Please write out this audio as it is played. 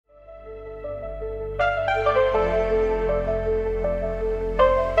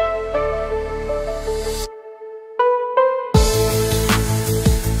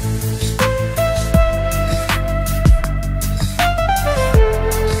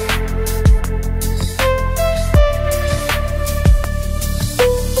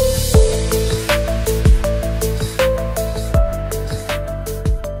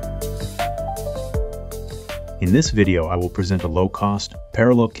In this video, I will present a low-cost,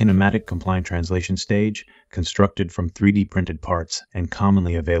 parallel kinematic compliant translation stage constructed from 3D printed parts and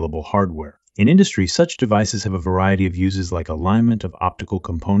commonly available hardware. In industry, such devices have a variety of uses like alignment of optical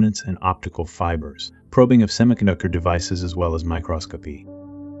components and optical fibers, probing of semiconductor devices as well as microscopy.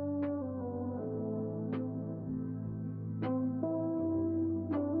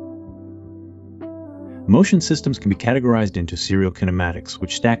 Motion systems can be categorized into serial kinematics,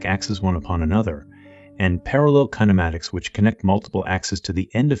 which stack axes one upon another, and parallel kinematics, which connect multiple axes to the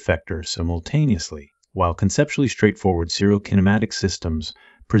end effector simultaneously. While conceptually straightforward, serial kinematic systems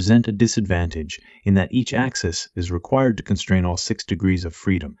present a disadvantage in that each axis is required to constrain all 6 degrees of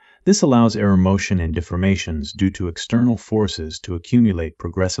freedom. This allows error motion and deformations due to external forces to accumulate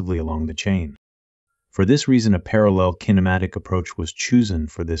progressively along the chain. For this reason, a parallel kinematic approach was chosen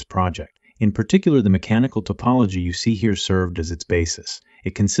for this project. In particular, the mechanical topology you see here served as its basis.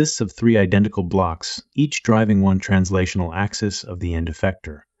 It consists of 3 identical blocks, each driving one translational axis of the end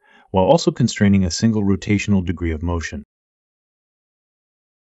effector, while also constraining a single rotational degree of motion.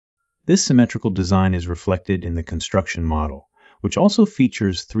 This symmetrical design is reflected in the construction model, which also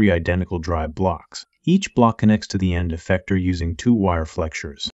features 3 identical drive blocks. Each block connects to the end effector using 2 wire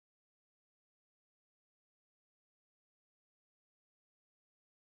flexures.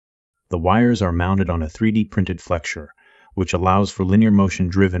 The wires are mounted on a 3D printed flexure, which allows for linear motion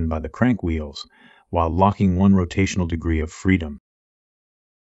driven by the crank wheels, while locking 1 rotational degree of freedom.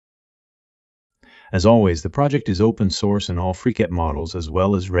 As always, the project is open source and all FreeCAD models as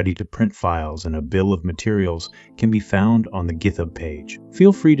well as ready-to-print files and a bill of materials can be found on the GitHub page.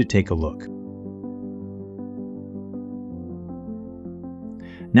 Feel free to take a look.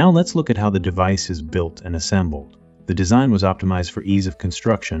 Now let's look at how the device is built and assembled. The design was optimized for ease of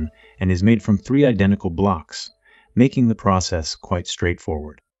construction and is made from 3 identical blocks, making the process quite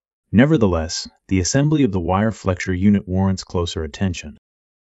straightforward. Nevertheless, the assembly of the wire flexure unit warrants closer attention.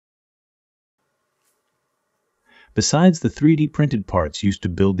 Besides the 3D printed parts used to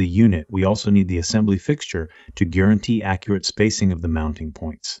build the unit, we also need the assembly fixture to guarantee accurate spacing of the mounting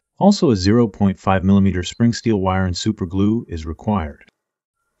points. Also, a 0.5 mm spring steel wire and super glue is required.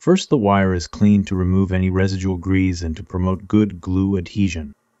 First, the wire is cleaned to remove any residual grease and to promote good glue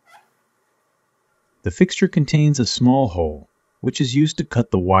adhesion. The fixture contains a small hole, which is used to cut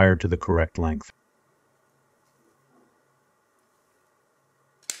the wire to the correct length.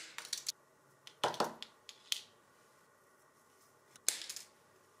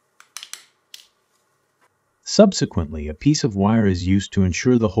 Subsequently, a piece of wire is used to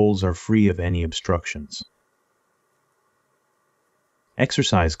ensure the holes are free of any obstructions.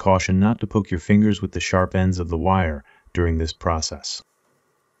 Exercise caution not to poke your fingers with the sharp ends of the wire during this process.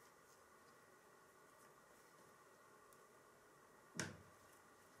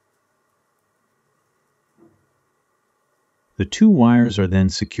 The 2 wires are then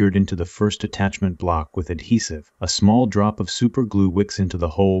secured into the first attachment block with adhesive. A small drop of super glue wicks into the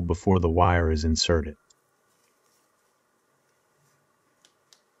hole before the wire is inserted.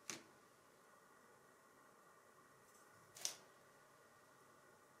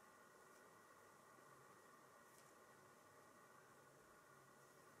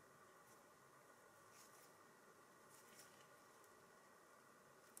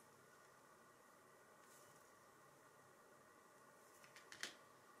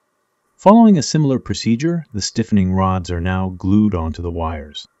 Following a similar procedure, the stiffening rods are now glued onto the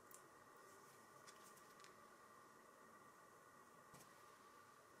wires.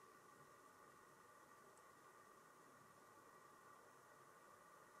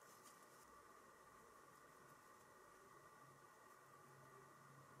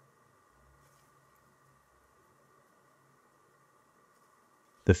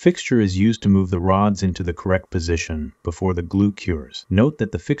 The fixture is used to move the rods into the correct position before the glue cures. Note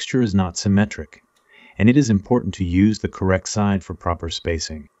that the fixture is not symmetric, and it is important to use the correct side for proper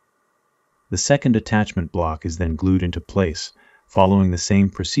spacing. The second attachment block is then glued into place, following the same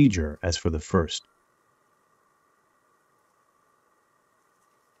procedure as for the first.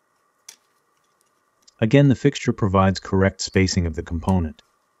 Again, the fixture provides correct spacing of the component.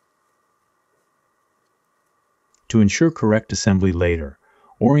 To ensure correct assembly later,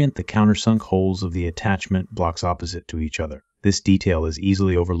 orient the countersunk holes of the attachment blocks opposite to each other. This detail is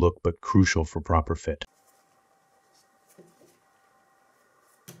easily overlooked but crucial for proper fit.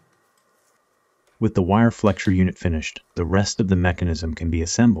 With the wire flexure unit finished, the rest of the mechanism can be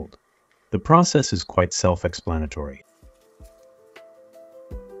assembled. The process is quite self-explanatory.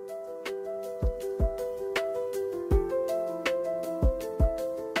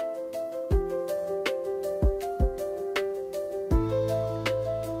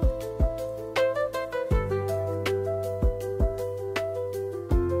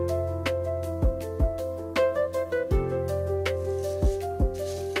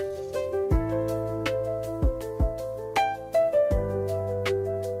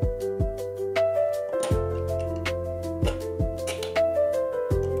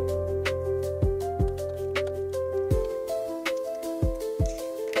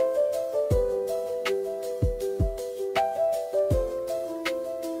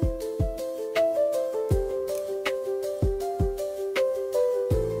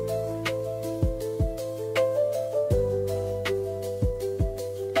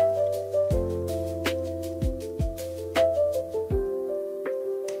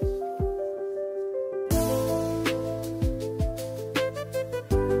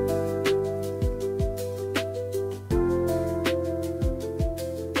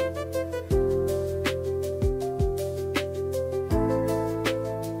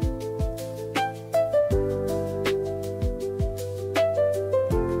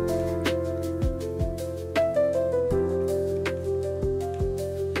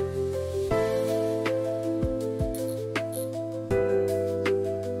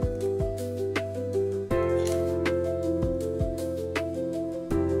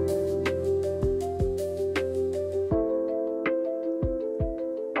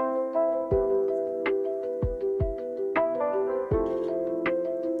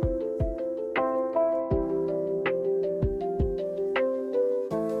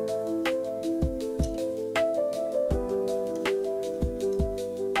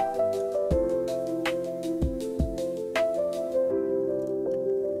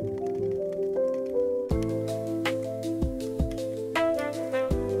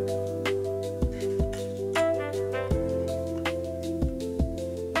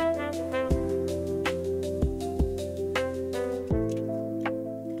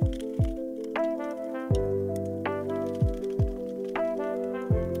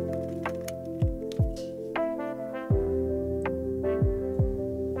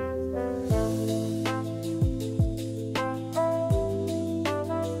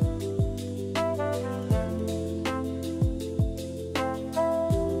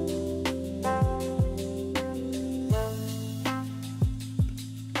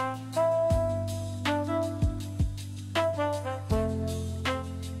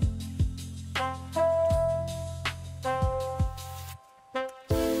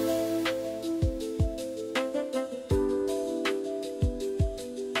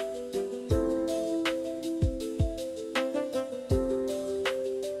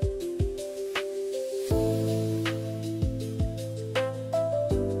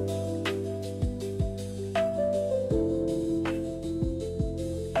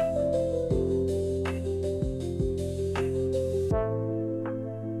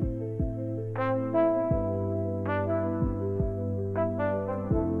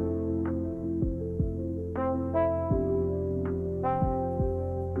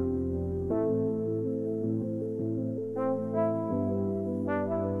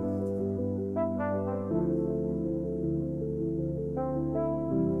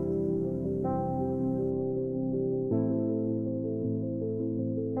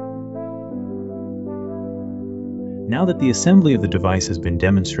 Now that the assembly of the device has been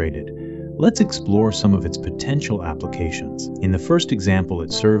demonstrated, let's explore some of its potential applications. In the first example,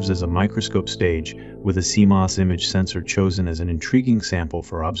 it serves as a microscope stage with a CMOS image sensor chosen as an intriguing sample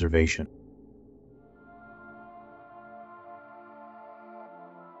for observation.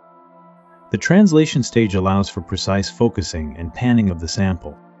 The translation stage allows for precise focusing and panning of the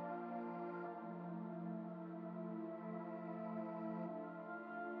sample.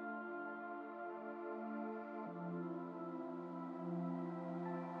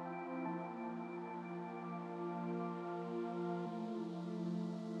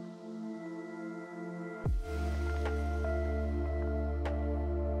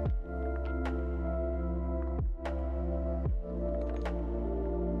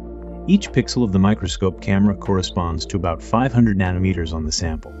 Each pixel of the microscope camera corresponds to about 500 nanometers on the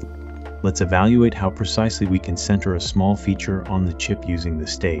sample. Let's evaluate how precisely we can center a small feature on the chip using the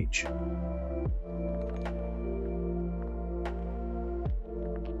stage.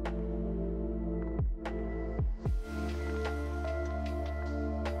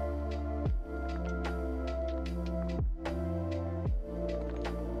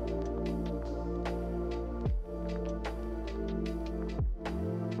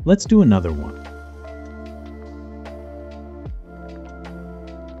 Let's do another one.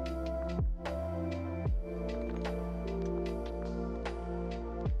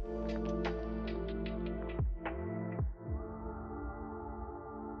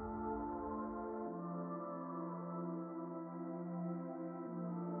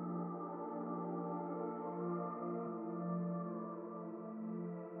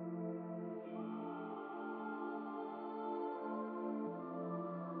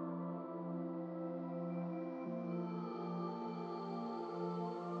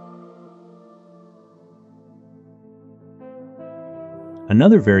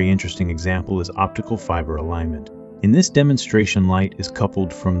 Another very interesting example is optical fiber alignment. In this demonstration, light is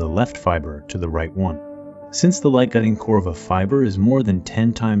coupled from the left fiber to the right one. Since the light-cutting core of a fiber is more than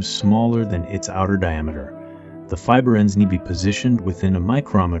 10 times smaller than its outer diameter, the fiber ends need be positioned within a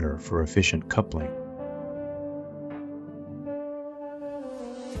micrometer for efficient coupling.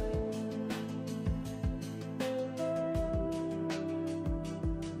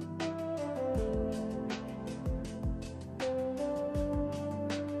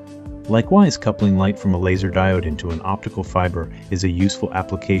 Likewise, coupling light from a laser diode into an optical fiber is a useful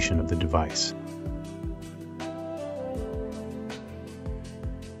application of the device.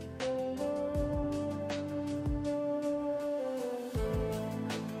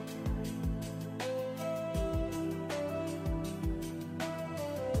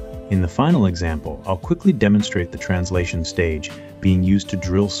 In the final example, I'll quickly demonstrate the translation stage being used to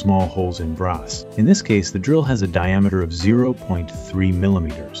drill small holes in brass. In this case, the drill has a diameter of 0.3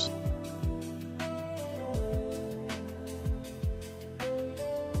 millimeters.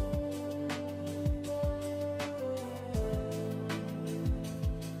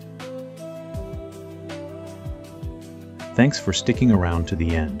 Thanks for sticking around to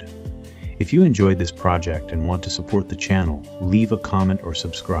the end. If you enjoyed this project and want to support the channel, leave a comment or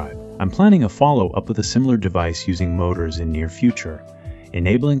subscribe. I'm planning a follow-up with a similar device using motors in near future,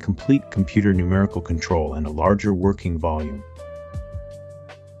 enabling complete computer numerical control and a larger working volume.